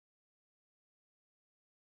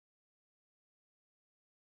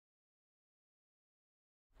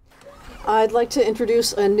I'd like to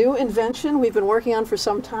introduce a new invention we've been working on for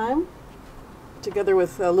some time, together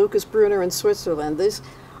with Lucas Brunner in Switzerland. These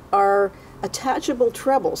are attachable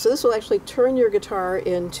trebles. So this will actually turn your guitar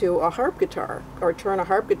into a harp guitar, or turn a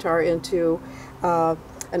harp guitar into an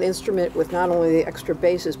instrument with not only the extra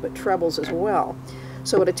basses but trebles as well.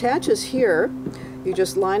 So it attaches here. You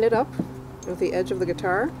just line it up with the edge of the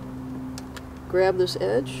guitar, grab this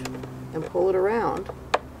edge, and pull it around.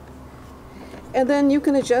 And then you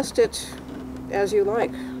can adjust it as you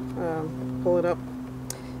like. Pull it up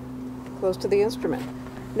close to the instrument.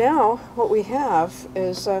 Now what we have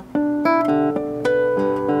is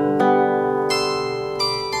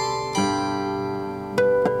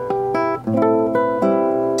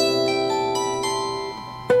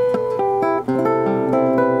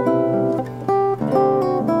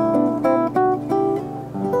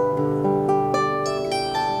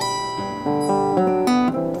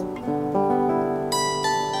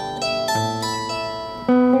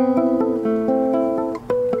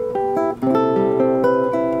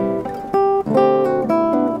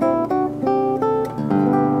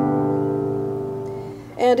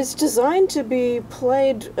and it's designed to be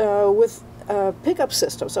played with a pickup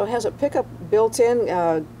system. So it has a pickup built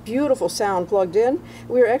in, beautiful sound plugged in.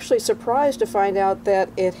 We were actually surprised to find out that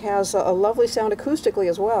it has a lovely sound acoustically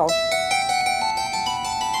as well.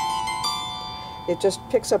 It just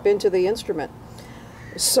picks up into the instrument.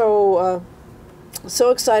 So,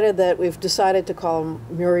 so excited that we've decided to call them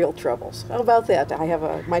Muriel Trebles. How about that? I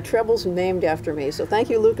have my trebles named after me. So thank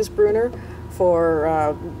you, Lucas Brunner,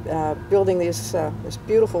 for building this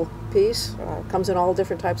beautiful piece. Comes in all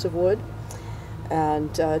different types of wood.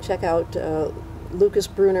 And check out Lucas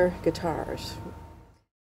Brunner Guitars.